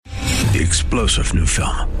The explosive new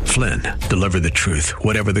film, Flynn, deliver the truth,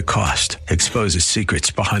 whatever the cost, exposes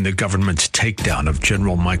secrets behind the government's takedown of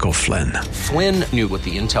General Michael Flynn. Flynn knew what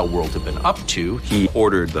the intel world had been up to. He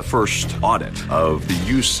ordered the first audit of the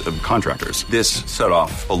use of contractors. This set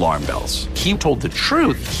off alarm bells. He told the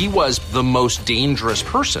truth. He was the most dangerous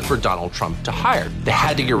person for Donald Trump to hire. They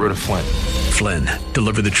had to get rid of Flynn. Flynn,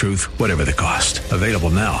 deliver the truth, whatever the cost. Available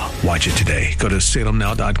now. Watch it today. Go to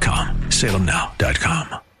salemnow.com.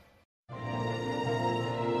 salemnow.com.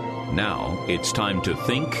 Now it's time to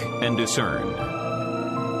think and discern.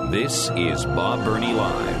 This is Bob Burney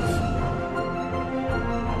Live.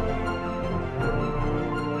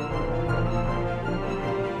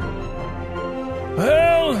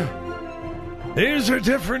 Well, these are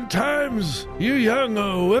different times, you young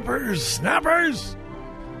whippersnappers.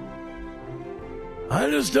 I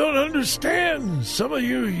just don't understand some of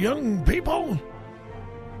you young people.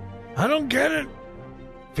 I don't get it.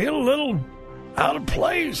 Feel a little out of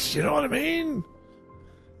place, you know what I mean?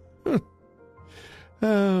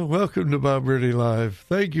 Welcome to Bob Burney Live.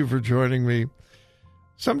 Thank you for joining me.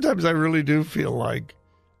 Sometimes I really do feel like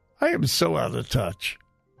I am so out of touch.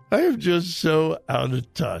 I am just so out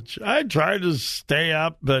of touch. I try to stay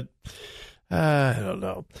up, but I don't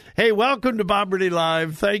know. Hey, welcome to Bob Burney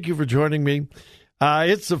Live. Thank you for joining me.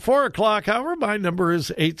 It's the 4 o'clock hour. My number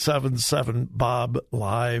is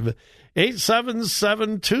 877-BOB-LIVE.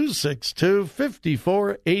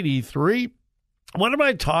 877-262-5483. What am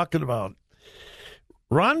I talking about?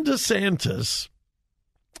 Ron DeSantis,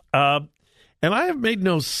 and I have made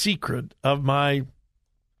no secret of my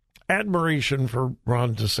admiration for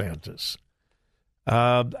Ron DeSantis.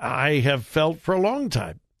 I have felt for a long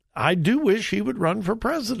time. I do wish he would run for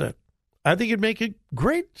president. I think he'd make a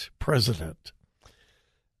great president.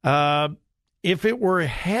 If it were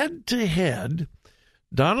head-to-head,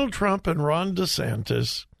 Donald Trump and Ron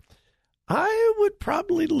DeSantis, I would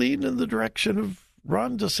probably lean in the direction of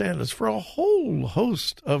Ron DeSantis for a whole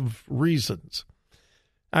host of reasons.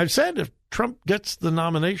 I've said if Trump gets the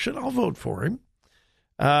nomination, I'll vote for him.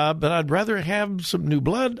 But I'd rather have some new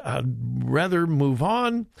blood. I'd rather move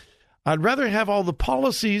on. I'd rather have all the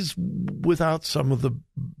policies without some of the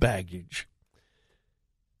baggage.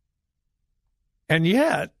 And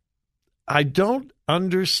yet, I don't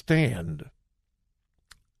understand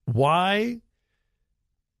why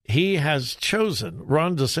he has chosen,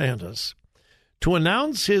 Ron DeSantis, to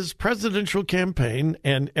announce his presidential campaign,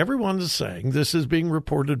 and everyone is saying, this is being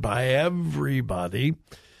reported by everybody,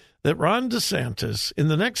 that Ron DeSantis, in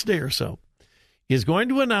the next day or so, is going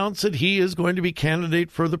to announce that he is going to be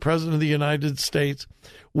candidate for the president of the United States.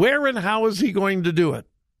 Where and how is he going to do it?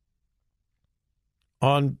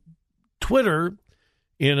 On Twitter,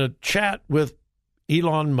 in a chat with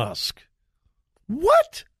Elon Musk.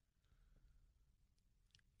 What?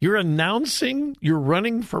 You're announcing you're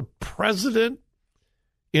running for president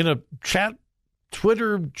in a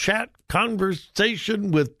Twitter chat conversation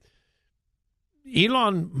with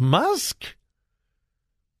Elon Musk?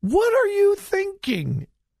 What are you thinking?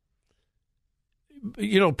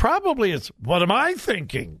 Probably it's, what am I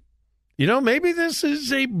thinking? Maybe this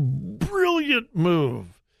is a brilliant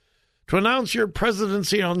move to announce your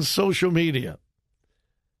presidency on social media.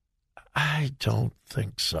 I don't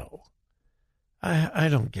think so. I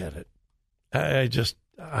don't get it. I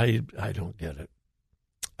don't get it.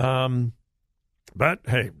 But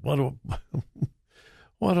hey, what do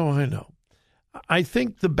I know? I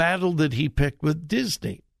think the battle that he picked with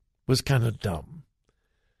Disney was kind of dumb.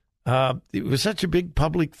 It was such a big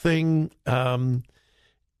public thing. And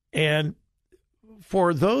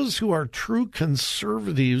for those who are true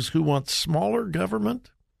conservatives who want smaller government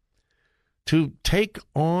to take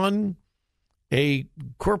on a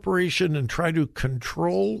corporation and try to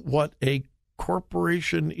control what a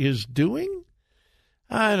corporation is doing,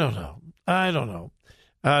 I don't know.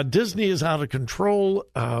 Disney is out of control.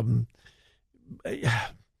 I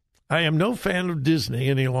am no fan of Disney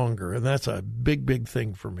any longer, and that's a big, big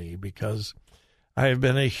thing for me because I have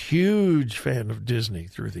been a huge fan of Disney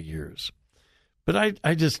through the years. But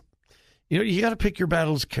I just, you got to pick your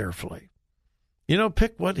battles carefully.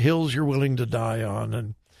 Pick what hills you're willing to die on.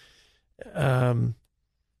 And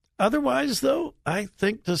otherwise, though, I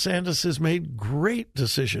think DeSantis has made great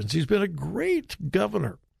decisions. He's been a great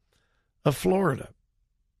governor of Florida.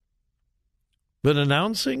 But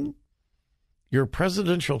announcing your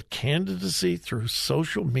presidential candidacy through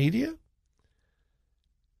social media?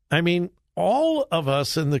 I mean, all of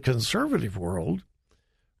us in the conservative world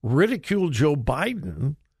ridicule Joe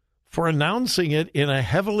Biden for announcing it in a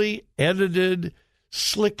heavily edited,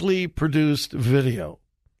 slickly produced video.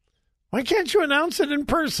 Why can't you announce it in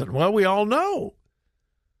person? Well, we all know.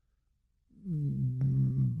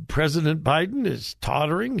 President Biden is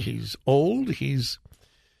tottering. He's old. He's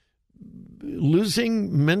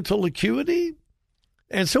losing mental acuity.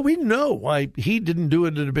 And so we know why he didn't do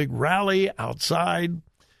it at a big rally outside.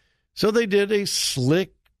 So they did a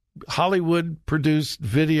slick Hollywood-produced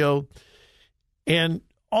video, and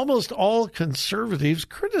almost all conservatives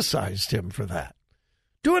criticized him for that.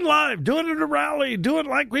 Do it live, do it at a rally, do it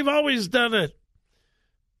like we've always done it.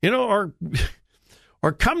 You know,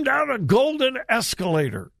 or come down a golden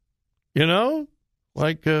escalator, you know,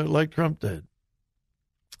 like Trump did.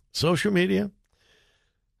 Social media,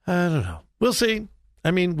 I don't know. We'll see.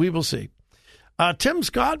 I mean, we will see. Tim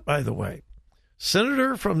Scott, by the way,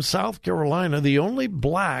 senator from South Carolina, the only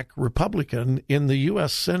black Republican in the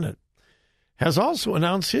U.S. Senate, has also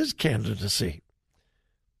announced his candidacy.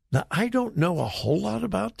 Now, I don't know a whole lot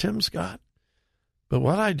about Tim Scott, but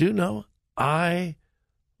what I do know, I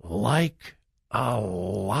like a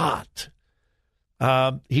lot.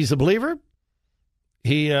 He's a believer.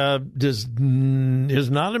 He is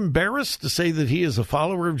not embarrassed to say that he is a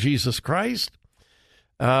follower of Jesus Christ.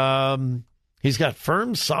 He's got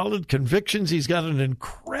firm, solid convictions. He's got an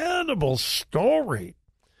incredible story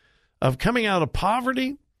of coming out of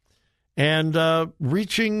poverty and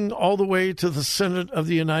reaching all the way to the Senate of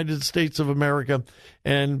the United States of America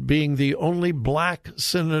and being the only black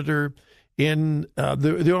senator in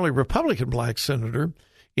the only Republican black senator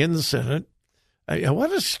in the Senate.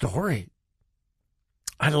 What a story.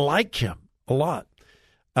 I like him a lot.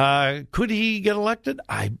 Could he get elected?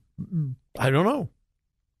 I don't know.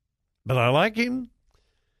 But I like him.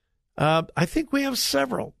 I think we have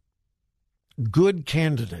several good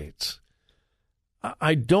candidates.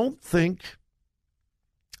 I don't think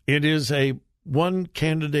it is a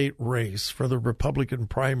one-candidate race for the Republican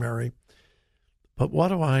primary. But what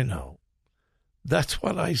do I know? That's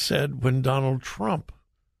what I said when Donald Trump,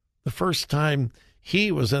 the first time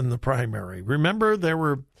he was in the primary. Remember, there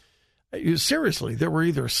were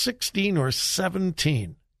either 16 or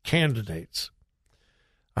 17 candidates.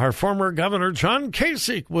 Our former governor, John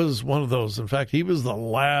Kasich, was one of those. In fact, he was the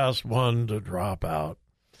last one to drop out.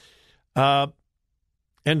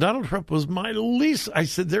 And Donald Trump was my least. I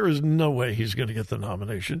said, there is no way he's going to get the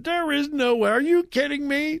nomination. There is no way. Are you kidding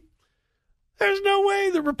me? There's no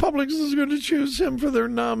way the Republicans are going to choose him for their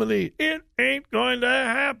nominee. It ain't going to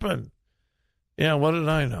happen. Yeah, what did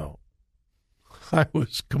I know? I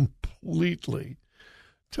was completely,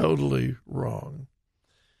 totally wrong.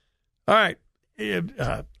 All right. Here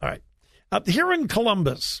in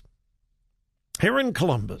Columbus,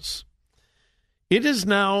 it is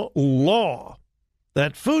now law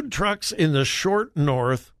that food trucks in the short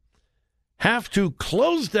north have to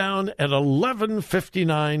close down at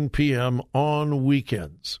 11:59 p.m. on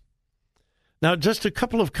weekends. Now, just a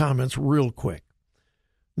couple of comments real quick.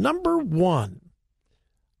 Number one,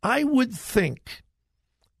 I would think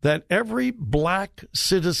that every black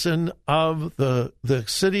citizen of the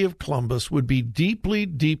city of Columbus would be deeply,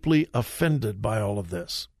 deeply offended by all of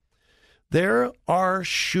this. There are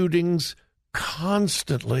shootings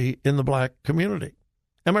constantly in the black community.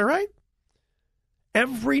 Am I right?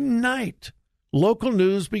 Every night, local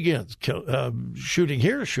news begins. Shooting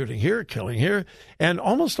here, killing here, and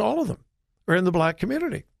almost all of them are in the black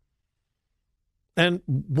community. And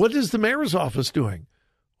what is the mayor's office doing?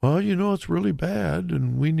 Well, you know, it's really bad,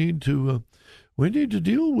 and we need to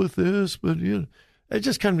deal with this. But it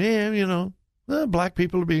just kind of, black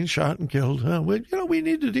people are being shot and killed. We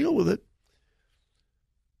need to deal with it.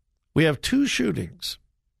 We have 2 shootings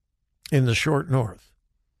in the short north.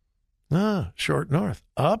 Short north,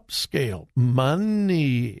 upscale,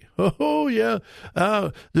 money. Oh yeah,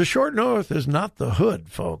 the short north is not the hood,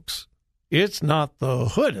 folks. It's not the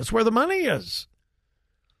hood. It's where the money is.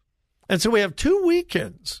 And so we have 2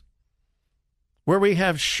 weekends where we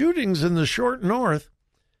have shootings in the short north,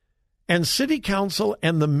 and city council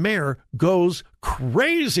and the mayor goes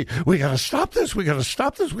crazy. We got to stop this. We got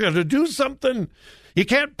to do something. You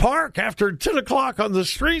can't park after 10 o'clock on the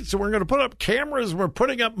streets, and we're going to put up cameras, and we're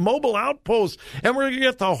putting up mobile outposts, and we're going to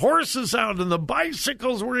get the horses out and the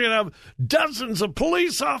bicycles. We're going to have dozens of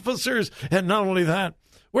police officers. And not only that,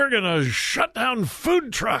 we're going to shut down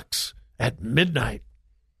food trucks at midnight.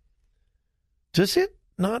 Does it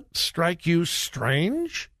not strike you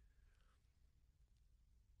strange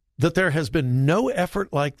that there has been no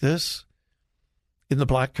effort like this in the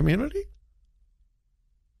black community?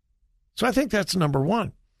 So I think that's number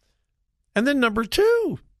one. And then number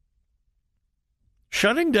 2,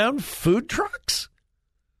 shutting down food trucks.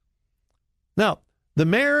 Now, the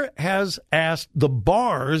mayor has asked the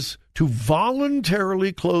bars to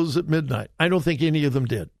voluntarily close at midnight. I don't think any of them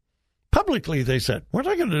did. Publicly, they said, we're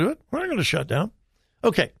not going to do it. We're not going to shut down.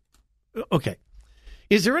 Okay, Okay.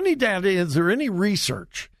 Is there any data, is there any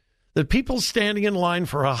research that people standing in line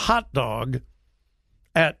for a hot dog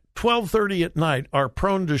at 12:30 at night are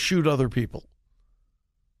prone to shoot other people?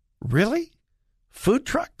 Really? Food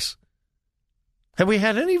trucks? Have we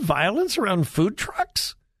had any violence around food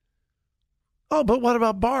trucks? Oh, but what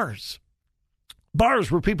about bars?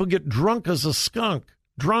 Bars where people get drunk as a skunk,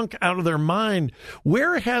 drunk out of their mind.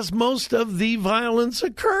 Where has most of the violence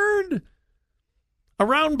occurred?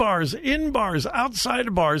 Around bars, in bars, outside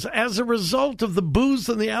of bars, as a result of the booze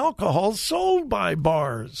and the alcohol sold by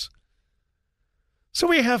bars. So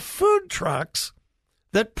we have food trucks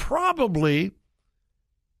that probably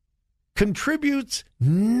contributes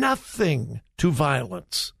nothing to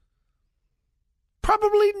violence.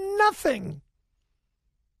 Probably nothing.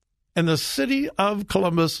 And the city of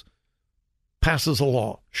Columbus passes a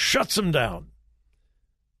law, shuts them down.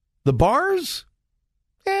 The bars,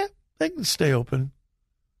 they can stay open.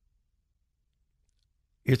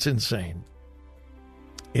 It's insane.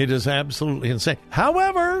 It is absolutely insane.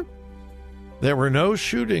 However, there were no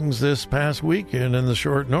shootings this past weekend in the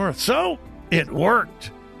short north, so it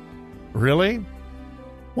worked. Really?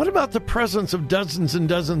 What about the presence of dozens and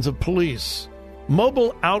dozens of police,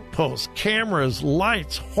 mobile outposts, cameras,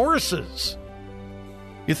 lights, horses?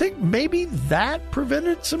 You think maybe that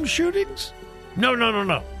prevented some shootings?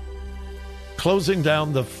 No. Closing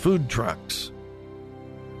down the food trucks.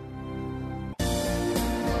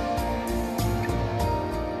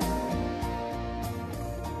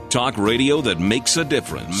 Talk radio that makes a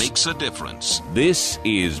difference. This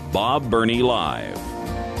is Bob Burney Live.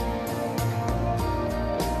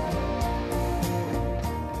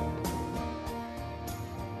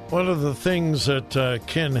 One of the things that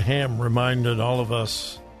Ken Ham reminded all of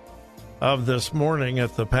us of this morning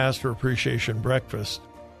at the Pastor Appreciation Breakfast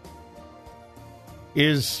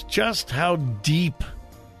is just how deep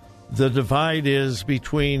the divide is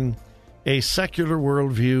between a secular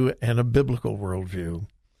worldview and a biblical worldview.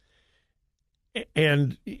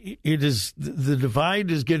 And it is, the divide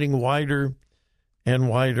is getting wider and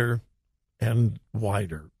wider and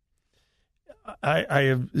wider. I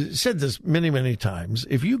have said this many, many times.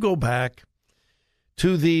 If you go back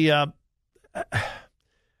to the,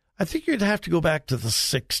 I think you'd have to go back to the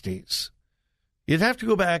 60s. You'd have to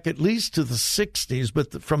go back at least to the 60s,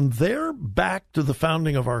 but from there back to the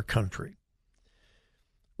founding of our country.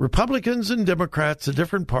 Republicans and Democrats, the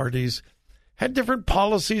different parties, had different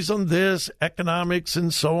policies on this, economics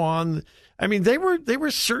and so on. I mean, they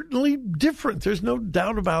were certainly different. There's no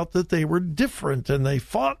doubt about that they were different, and they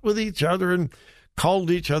fought with each other and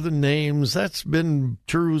called each other names. That's been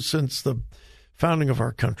true since the founding of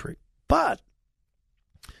our country. But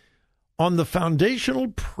on the foundational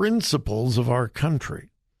principles of our country,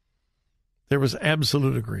 there was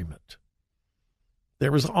absolute agreement.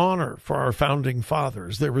 There was honor for our founding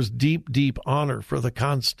fathers. There was deep, deep honor for the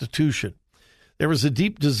Constitution. There was a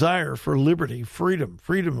deep desire for liberty, freedom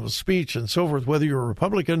of speech, and so forth, whether you're a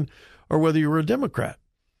Republican or whether you were a Democrat.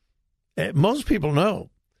 Most people know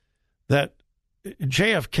that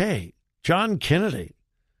JFK, John Kennedy,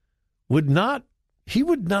 would not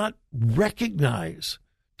recognize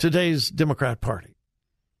today's Democrat Party.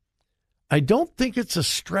 I don't think it's a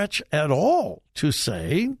stretch at all to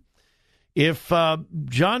say if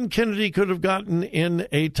John Kennedy could have gotten in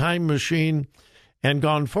a time machine and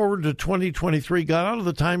gone forward to 2023, got out of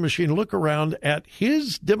the time machine, look around at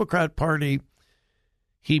his Democrat Party,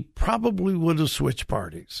 he probably would have switched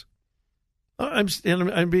parties.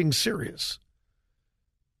 I'm being serious.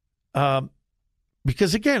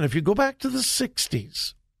 Because, again, if you go back to the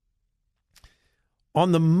 60s,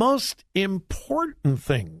 on the most important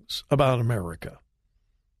things about America,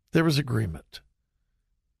 there was agreement.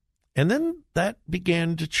 And then that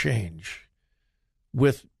began to change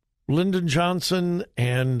with Lyndon Johnson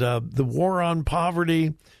and the war on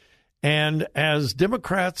poverty. And as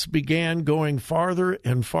Democrats began going farther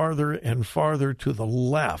and farther and farther to the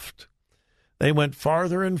left, they went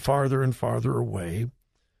farther and farther and farther away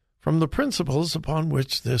from the principles upon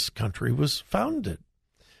which this country was founded.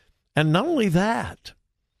 And not only that,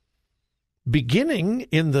 beginning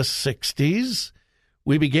in the 60s,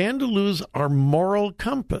 we began to lose our moral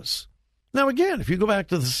compass. Now, again, if you go back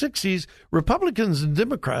to the 60s, Republicans and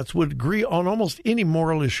Democrats would agree on almost any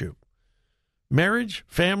moral issue. Marriage,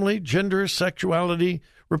 family, gender, sexuality,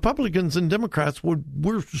 Republicans and Democrats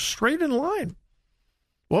were straight in line.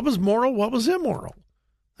 What was moral, what was immoral?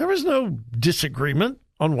 There was no disagreement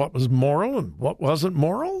on what was moral and what wasn't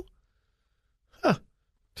moral.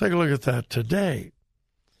 Take a look at that today.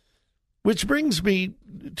 Which brings me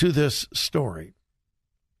to this story.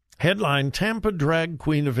 Headline, Tampa drag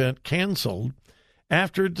queen event canceled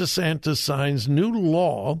after DeSantis signs new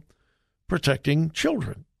law protecting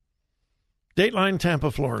children. Dateline, Tampa,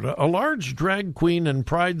 Florida. A large drag queen and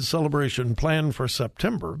pride celebration planned for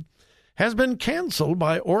September has been canceled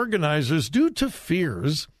by organizers due to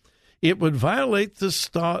fears it would violate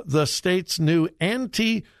the state's new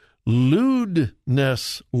anti-lewdness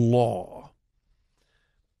law.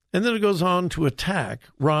 And then it goes on to attack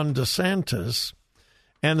Ron DeSantis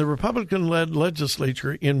and the Republican-led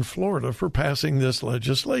legislature in Florida for passing this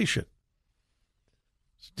legislation.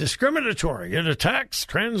 It's discriminatory. It attacks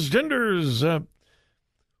transgenders.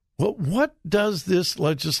 Well, what does this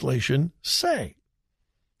legislation say?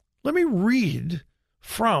 Let me read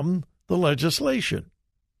from the legislation.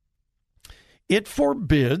 It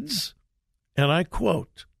forbids, and I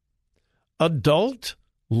quote, adult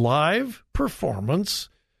live performance,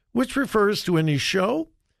 which refers to any show,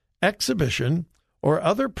 exhibition, or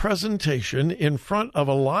other presentation in front of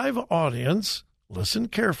a live audience, listen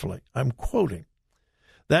carefully, I'm quoting,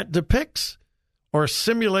 that depicts or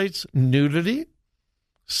simulates nudity,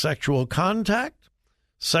 sexual contact,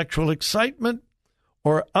 sexual excitement,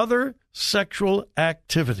 or other sexual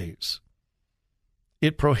activities.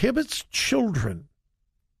 It prohibits children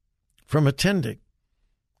from attending.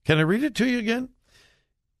 Can I read it to you again?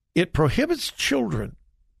 It prohibits children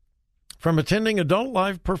from attending adult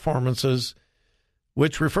live performances,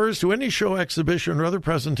 which refers to any show, exhibition, or other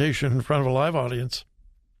presentation in front of a live audience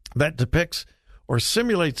that depicts or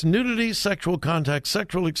simulates nudity, sexual contact,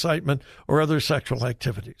 sexual excitement, or other sexual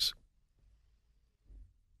activities.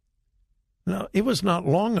 Now, it was not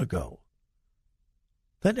long ago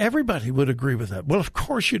that everybody would agree with that. Well, of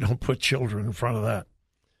course you don't put children in front of that.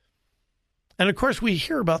 And, of course, we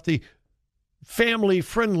hear about the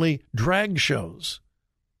family-friendly drag shows.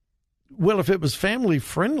 Well, if it was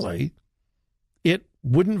family-friendly, it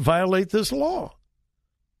wouldn't violate this law.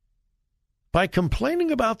 By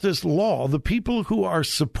complaining about this law, the people who are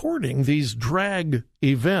supporting these drag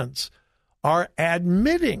events are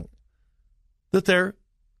admitting that they're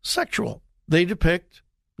sexual. They depict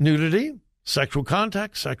nudity, sexual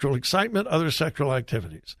contact, sexual excitement, other sexual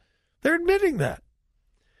activities. They're admitting that.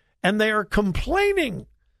 And they are complaining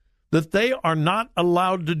that they are not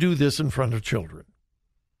allowed to do this in front of children.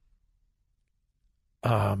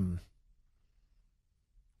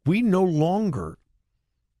 We no longer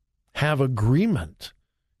have agreement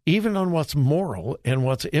even on what's moral and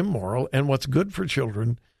what's immoral and what's good for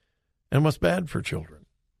children and what's bad for children.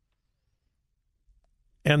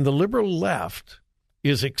 And the liberal left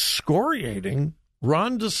is excoriating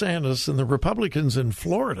Ron DeSantis and the Republicans in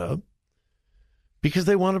Florida because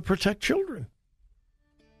they want to protect children.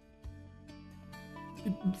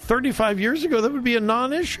 35 years ago, that would be a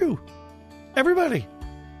non-issue. Everybody.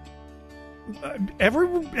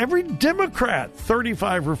 Every Democrat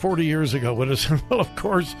 35 or 40 years ago would have said, well, of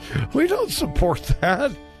course, we don't support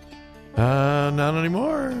that. Not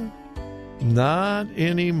anymore. Not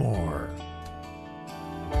anymore.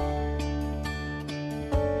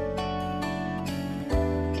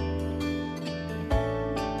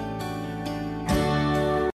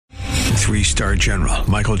 Three-star General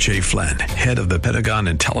Michael J. Flynn, head of the Pentagon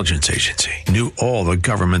Intelligence Agency, knew all the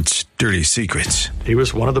government's dirty secrets. He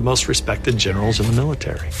was one of the most respected generals in the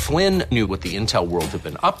military. Flynn knew what the intel world had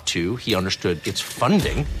been up to. He understood its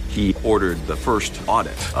funding. He ordered the first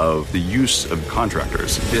audit of the use of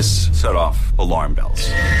contractors. This set off alarm bells.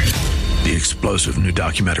 The explosive new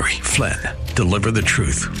documentary, Flynn, Deliver the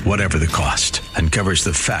Truth, Whatever the Cost, uncovers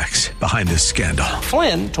the facts behind this scandal.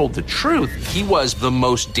 Flynn told the truth. He was the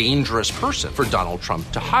most dangerous person for Donald Trump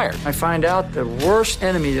to hire. I find out the worst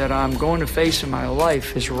enemy that I'm going to face in my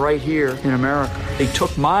life is right here in America. They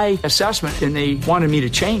took my assessment and they wanted me to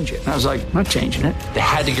change it. And I was like, I'm not changing it. They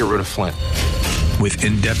had to get rid of Flynn. With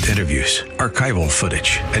in-depth interviews, archival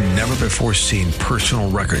footage, and never-before-seen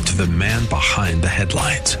personal records of the man behind the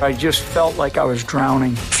headlines. I just felt like I was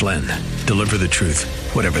drowning. Flynn, Deliver the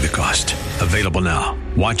Truth, Whatever the Cost. Available now.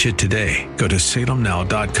 Watch it today. Go to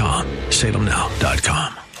salemnow.com.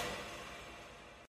 salemnow.com.